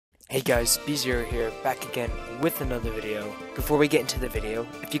Hey guys, B0 here, back again with another video. Before we get into the video,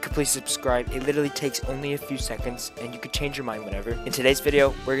 if you could please subscribe, it literally takes only a few seconds and you could change your mind whenever. In today's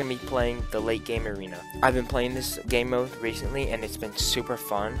video, we're going to be playing the late game arena. I've been playing this game mode recently and it's been super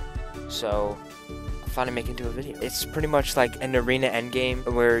fun, so I thought I'd make it into a video. It's pretty much like an arena endgame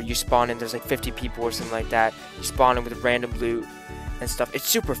where you spawn in, there's like 50 people or something like that. You spawn in with random loot and stuff. It's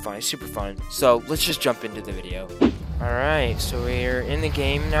super fun, So let's just jump into the video. Alright, so we're in the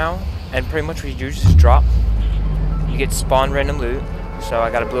game now, and pretty much what you do is just drop. You get spawn random loot. So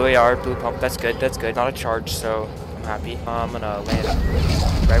I got a blue AR, blue pump, that's good. Not a charge, so I'm happy. I'm gonna land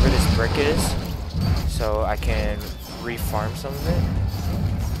right where this brick is, so I can re-farm some of it.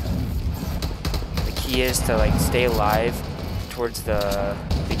 The key is to like stay alive towards the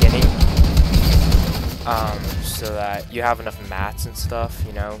beginning. So that you have enough mats and stuff,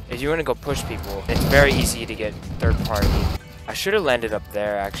 you know. If you want to go push people, it's very easy to get third party. I should have landed up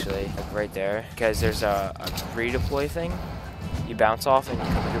there actually, like right there, because there's a redeploy thing. You bounce off and you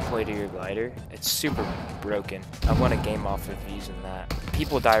can redeploy to your glider. It's super broken. I won a game off of using that.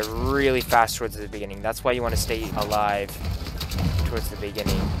 People die really fast towards the beginning. That's why you want to stay alive towards the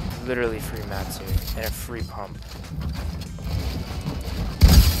beginning. Literally free mats here and a free pump.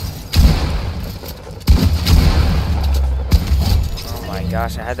 Oh my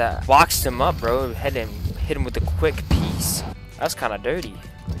gosh, I had that. Boxed him up, bro. Hit him with a quick piece. That's kind of dirty.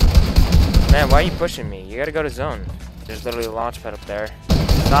 Man, why are you pushing me? You gotta go to zone. There's literally a launch pad up there.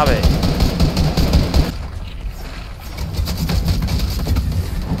 Stop it.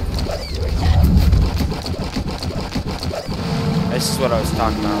 This is what I was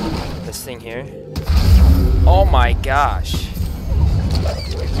talking about. This thing here. Oh my gosh.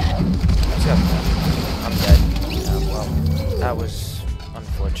 I'm dead. Yeah, well, that was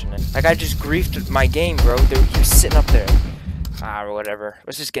unfortunate. Like, I just griefed my game, bro. He was sitting up there. Or whatever.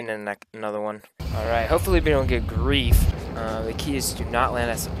 Let's just get in another one. Alright, hopefully we don't get grief. The key is to not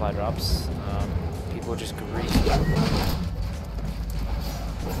land at supply drops. People just grief.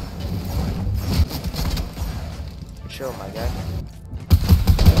 Chill, my guy.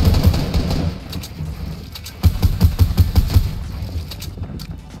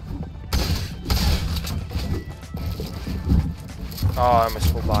 Oh, I almost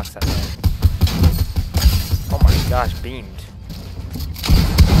full box that man. Oh my gosh, beamed.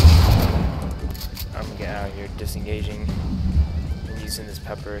 I'm getting out here, disengaging and using this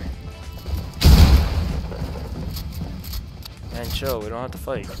pepper. Man, chill, we don't have to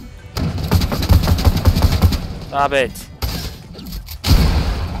fight. Stop it! Oh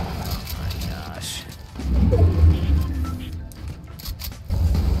my gosh.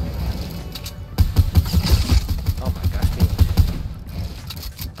 Oh my gosh, beamed.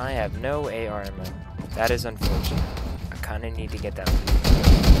 I have no AR ammo. That is unfortunate. I kind of need to get that loot.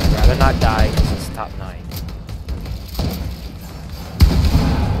 I'd rather not die because it's top 9.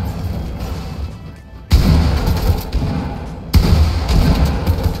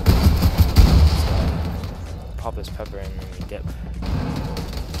 So, pop this pepper and then we dip.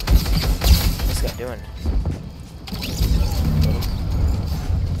 What's this guy doing?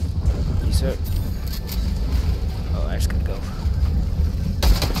 Yes, sir. Oh, I just gotta go.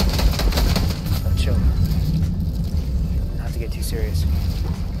 Chill. Not have to get too serious.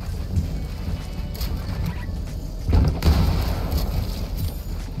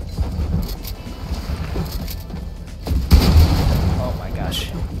 Oh my gosh,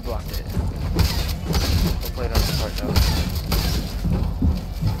 he blocked it. We'll play it on this part though.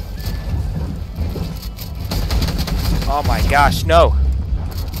 Oh my gosh, no!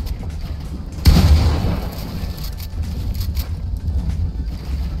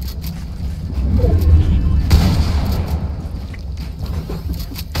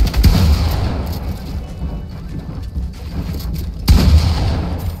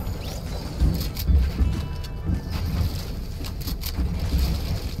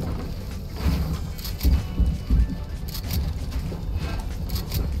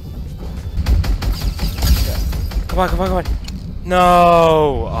 Come on.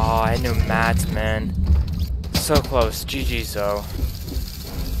 No! Oh, I had no mats, man. So close. GG's though.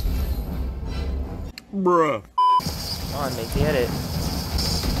 Bruh. Come on, make the edit.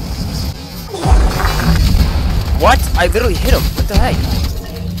 What? I literally hit him. What the heck?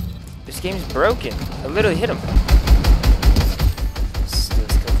 This game's broken. I literally hit him. Let's go,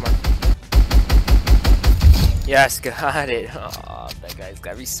 come on. Yes, got it. Oh, that guy's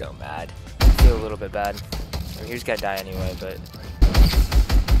got me so mad. I feel a little bit bad. I mean, he was gonna die anyway, but...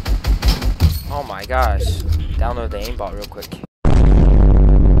 Oh my gosh. Download the aimbot real quick.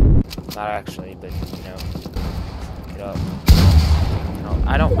 Not actually, but, you know. Get up.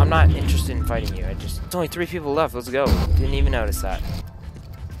 No, I'm not interested in fighting you. It's only 3 people left. Let's go. Didn't even notice that.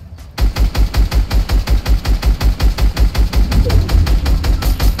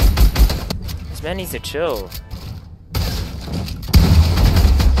 This man needs to chill.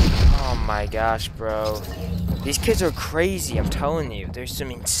 Oh my gosh, bro. These kids are crazy, I'm telling you. There's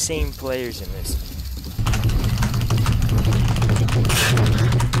some insane players in this.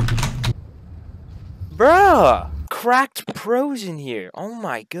 Bruh! Cracked pros in here. Oh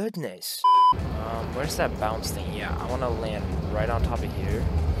my goodness. Where's that bounce thing? Yeah, I want to land right on top of here.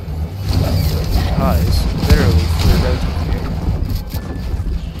 Because, literally, free rotate here.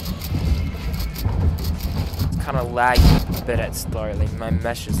 It's kind of laggy a bit at start. Like, my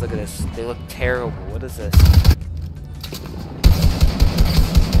meshes, look at this. They look terrible. What is this?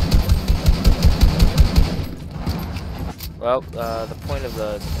 Well, the point of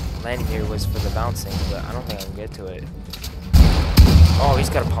the landing here was for the bouncing, but I don't think I can get to it. Oh, he's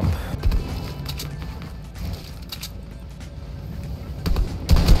got a pump.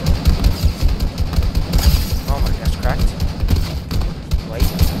 Oh my gosh, cracked. Wait.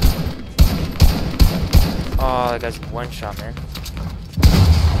 Oh, that guy's one shot, man.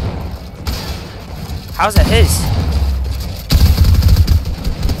 How's that his?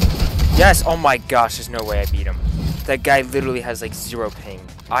 Yes, oh my gosh, there's no way I beat him. That guy literally has like 0 ping.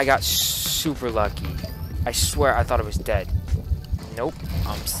 I got super lucky. I swear I thought I was dead. Nope,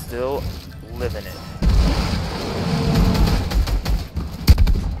 I'm still living it.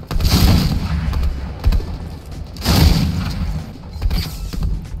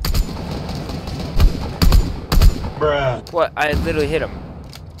 Bruh. What? I literally hit him.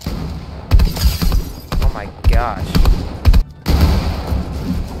 Oh my gosh.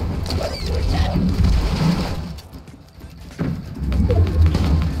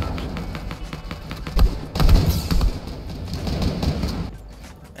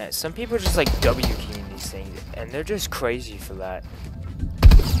 Some people just like W keying these things, and they're just crazy for that.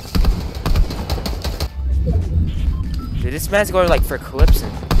 Dude, this man's going like for clips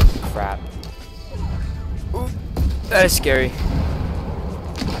and crap. Ooh, that is scary.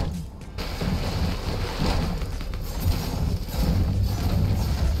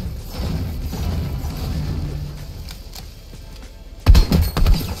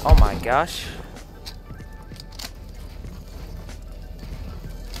 Oh my gosh.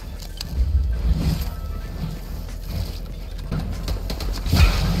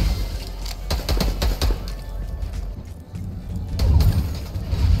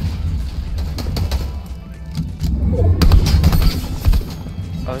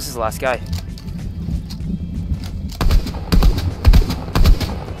 Oh, this is the last guy.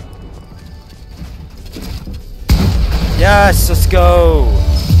 Yes, let's go.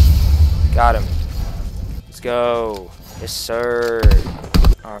 Got him. Let's go. Yes, sir.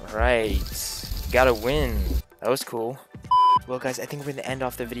 Alright. Gotta win. That was cool. Well, guys, I think we're going to end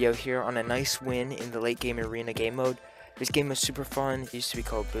off the video here on a nice win in the late game arena game mode. This game was super fun. It used to be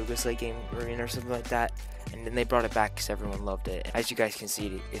called Booga's Late Game Arena or something like that. And then they brought it back because everyone loved it. As you guys can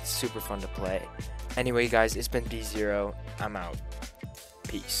see, it's super fun to play. Anyway, guys, it's been B0. I'm out.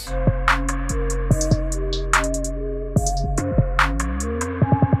 Peace.